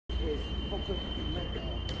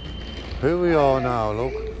Here we are now,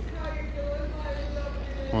 look.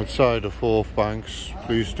 Outside the Forth Banks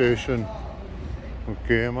police station.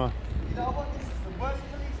 Okay, man.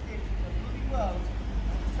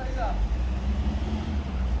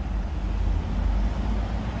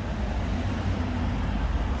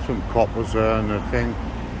 Some coppers there and the thing.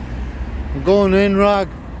 I'm going in, Rag.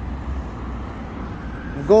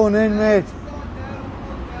 I'm going in, mate.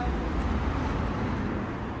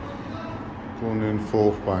 Going in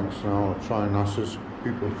Forth Banks now. I'll try and answer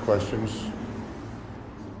people questions.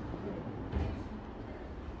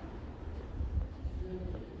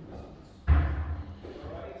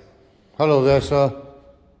 Hello there, sir.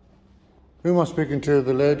 Who am I speaking to?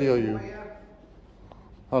 The lady or you?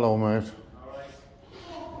 Hello, mate.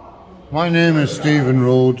 My name is Stephen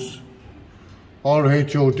Rhodes.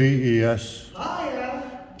 R-H-O-D-E-S.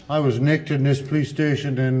 I was nicked in this police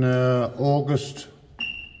station in August.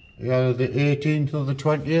 Yeah, the 18th or the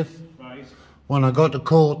 20th. Right. When I got to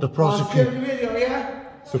court, the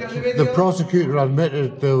prosecutor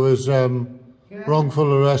admitted there was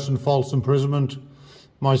wrongful arrest and false imprisonment.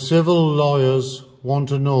 My civil lawyers want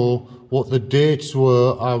to know what the dates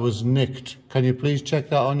were I was nicked. Can you please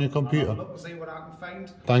check that on your computer? Look and see what I can find.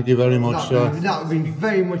 Thank you very much, sir. That would be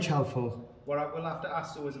very much helpful. What I will have to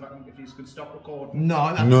ask though is if you could stop recording.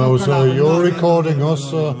 No, sir, you're recording us,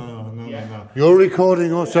 sir. No. You're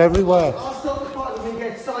recording us everywhere. I'll stop recording when you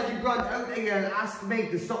get Sergeant Grant out here and ask me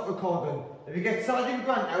to stop recording. If you get Sergeant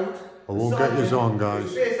Grant out, I won't get you on,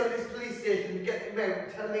 guys. Based on this police station, you get him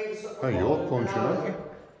out, tell me to stop recording. Hey, you're punching, aren't you?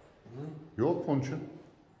 You're punching.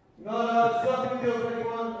 No, it's nothing to do with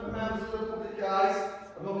anyone, members of the public, guys.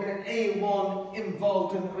 I'm not getting anyone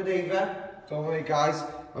involved in it either. Don't worry, guys.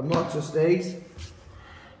 I'm not just these.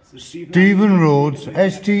 Stephen Rhodes,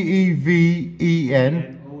 S-T-E-V-E-N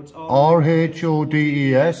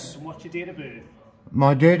R-H-O-D-E-S. And what's your date of birth?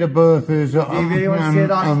 My date of birth is 72.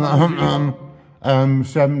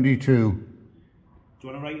 Do you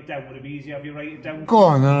want to write it down? Would it be easier if you write it down? Go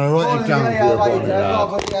on, then I'll write it down for you.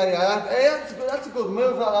 That's a good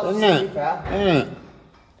move, isn't it? Isn't it?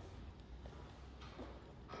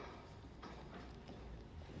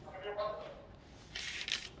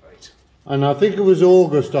 And I think it was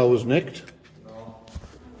August I was nicked.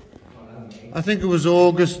 I think it was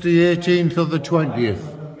August the 18th or the 20th.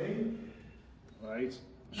 Right.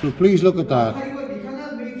 So please look at that.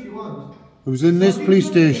 It was in this police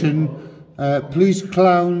station, Police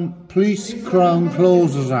Crown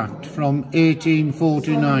Closers Act from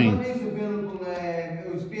 1849.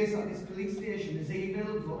 It was based on this police station. Is he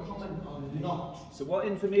available for comment or not? So what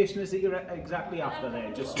information is it you're exactly after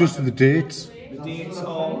there? Just the dates. The dates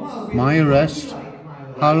of my arrest,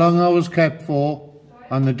 how long I was kept for,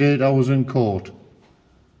 and the date I was in court.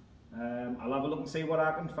 I'll have a look and see what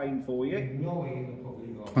I can find for you.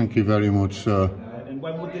 Thank you very much, sir. And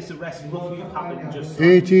when would this arrest roughly have happened? Just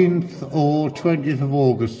 18th or 20th of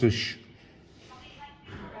August-ish.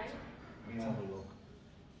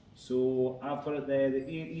 So I've got it there, the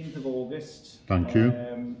 18th of August. Thank you.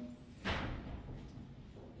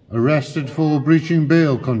 Arrested for breaching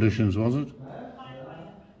bail conditions, was it?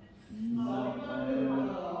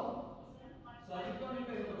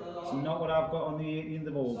 So not what I've got on the 18th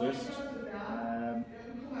of August.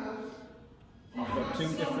 I've got two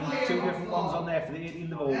different ones on there for the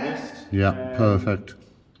 18th of August. Yeah, perfect.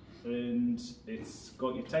 And it's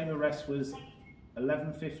got your time of arrest was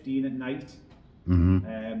 11:15 at night.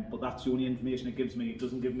 But that's the only information it gives me. It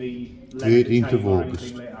doesn't give me the 18th of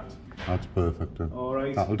August. Like that. That's perfect then. All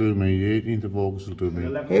right. That'll do me. The 18th of August will do me.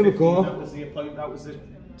 Here we go. That was the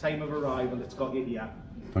time of arrival. It's got you here.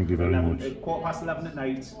 Thank you very much. 11:15 at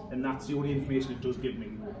night, and that's the only information it does give me.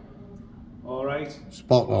 All right.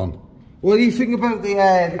 Spot on. What do you think about the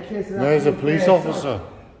case of that? There's a police officer.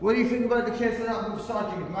 What do you think about the case of that with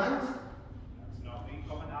Sergeant Grant? It's not been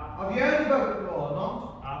coming out. Have you heard about it before or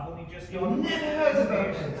not? I've only just You've never heard about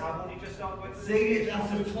it? I've only just got with See,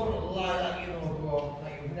 that's a total lie that you know, bro.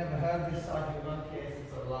 Like, you've never heard this Sergeant Grant case,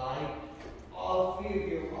 it's a lie. All three of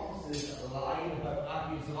your officers are lying about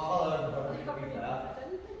accusing all of them about it, to be fair.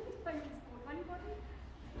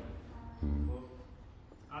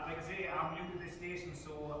 Like I say, I'm new to this station,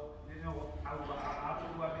 so you know, I don't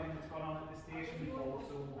know everything that's gone on at this station before,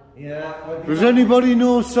 so... Yeah. Does anybody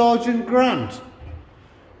know Sergeant Grant?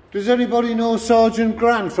 Does anybody know Sergeant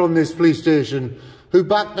Grant from this police station who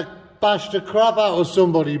bashed the crap out of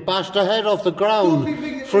somebody, bashed the head off the ground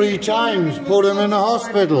 3 times, put him in a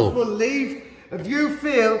hospital? We'll leave. If you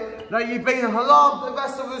feel that you've been alarmed, the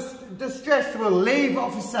rest of us distressed, we'll leave,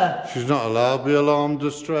 officer. She's not allowed to be alarmed,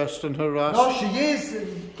 distressed and harassed. No, she is.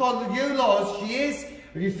 According to you laws, she is.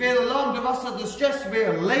 If you feel alarmed or under distress,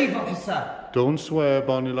 we'll leave, officer. Don't swear,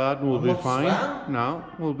 Bonnie lad, we'll I'm be not fine. swearing. No,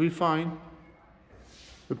 we'll be fine.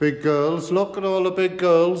 The big girls, look at all the big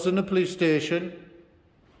girls in the police station.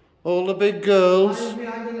 All the big girls.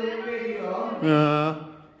 Behind the little radio. Yeah.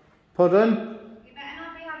 Pardon? You better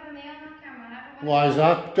not be having me on that camera. Why is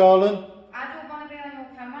that, darling? I don't want to be on your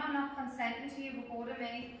camera. I'm not consenting to you recording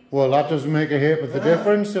me. Well, that doesn't make a heap of the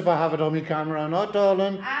difference if I have it on my camera or not,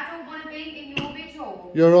 darling. I don't want to be in your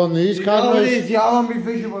visual. You're on these Oh, it cameras. is, you're on me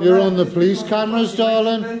visual. You're on the police cameras,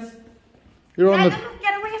 darling. You're on the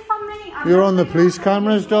Get away from me. you're on the police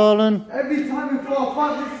cameras, darling. Every time we fall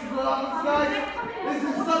apart, this is what happens, guys. This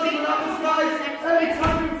is something that happens, guys. Every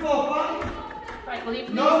time we fall apart. Right, will you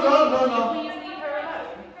please, No. will you please leave her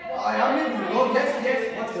alone? I am in the road. Yes.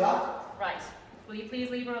 What's that? Right. Will you please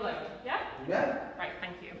leave her alone? Yeah? Yeah. Right,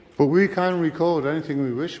 thank you. But we can record anything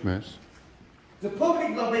we wish, miss. The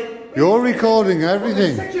public lobby. You're recording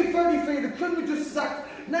everything. Section 33 of the Criminal Justice Act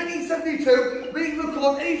 1972. We can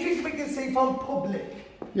record anything we can see from public.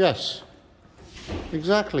 Yes.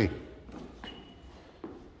 Exactly.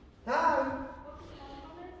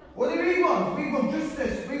 What do we want? We want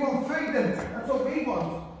justice. We want freedom. That's what we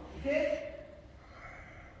want. Okay?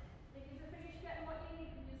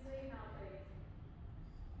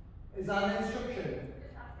 Is that an instruction?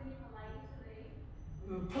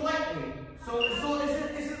 Politely. So is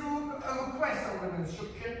it a request or an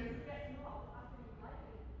instruction?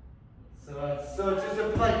 So it's just a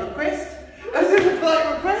polite request? Is it a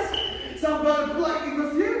polite request? So I'm going to politely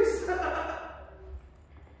refuse?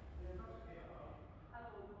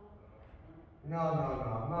 No,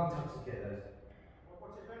 I'm not intoxicated.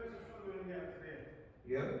 What's the purpose of filming here today?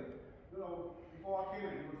 You? No, before I came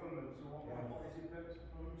in, you were filming, so what is the purpose of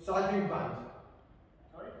filming? Sergeant Grant.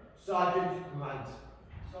 Sorry? Sergeant Grant.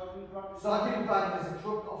 Sergeant Grant? Sergeant Grant is a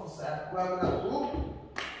truck officer. Where we're at? Why don't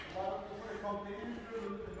you put a complaint in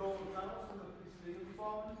through the normal channels from the police legal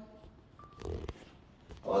department?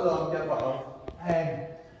 Hold on, get back on.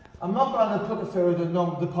 I'm not going to put it through the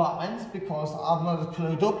normal departments because I'm not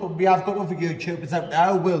clued up, but we have got other YouTubers out there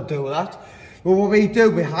who will do that. But what we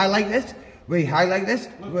do, we highlight it.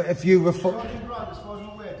 If you refer. Sergeant Grant, as far as I'm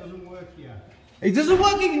aware, doesn't work here. It doesn't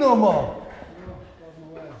work here no more. No, as far as I'm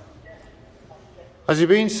aware. Has he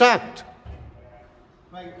been sacked?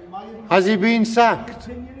 Right, Has he been sacked?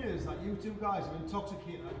 My opinion is that you two guys are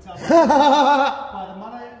intoxicated. I tell you, by the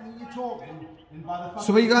manner that you're talking and by the fact.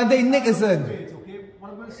 So what are you going to do, Nickerson? Okay, what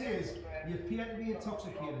I'm going to say is you appear to be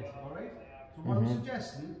intoxicated, alright? So what I'm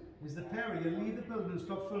suggesting is the pair of you leave the building and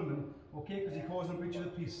stop filming, okay? Because you're causing a breach of the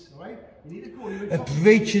peace, alright? You need to go. You're A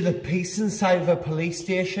breach of the peace inside of a police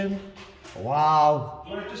station? Wow.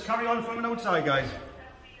 Well, just carry on filming outside, guys.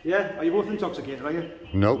 Yeah? Are you both intoxicated, are you?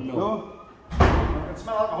 Nope. No? I can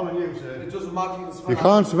smell alcohol in you, sir. It doesn't matter if you can smell You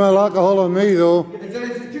can't smell alcohol on me, though. If there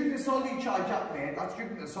is a drink disorderly charge up there, that's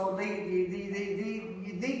drink disorderly.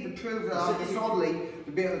 You need to prove that I'm disorderly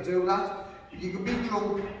to be able to do that. You can be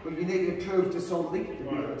drunk, but you need to prove disorderly to be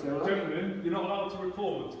able to do that. Gentlemen, you're not allowed to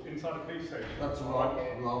record inside a police station. That's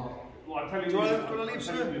right, wrong. Well, I tell you, Do you you're want to leave,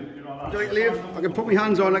 sir? you're not allowed. Do you leave? I can put my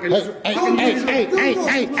hands on like a... Hey!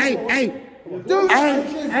 Don't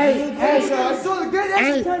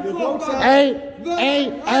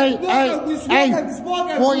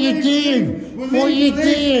What you doing? We'll leave.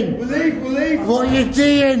 What you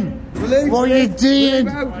doing? What you doing?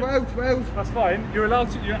 We're out. That's fine. You're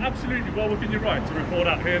allowed to. You're absolutely well within your right to record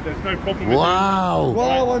out here. There's no problem with Wow!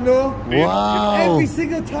 Wow, I know. Wow! Every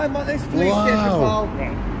single time at this police station, Wow. pal. you.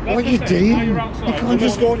 Right. What Like you I said, doing? now you're outside. You can't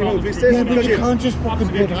just go to the police station. Yeah, but you can't just fucking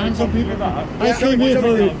put hands on people. I came here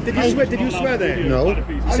for... Did you swear there? No. At said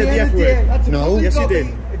the the end F of the word. day, that's a No. public Yes, you lobby. did.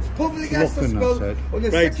 It's public Fucking accessible. I said. Under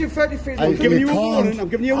Right. section 33. I- I'm giving you a can't- warning. I'm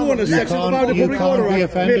giving you a warning. You Section can't- about the you public can't order. be Right?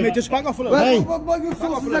 offended. Mate, just back off a little. Hey.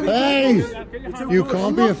 Hey! You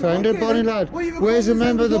can't be offended, Bonnie lad. Where's a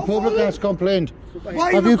member of the public that's complained?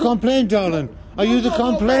 Have you complained, darling? Are you the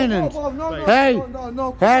complainant? Hey!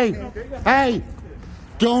 Hey!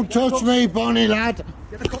 Don't touch me, Bonnie lad!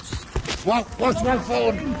 Watch my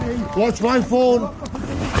phone! Watch my phone! Watch my phone!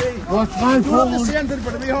 Watch my phone!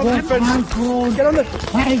 Get on the...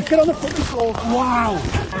 Hey! Get on the fucking floor. Wow!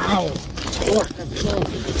 Ow! What the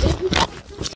fuck?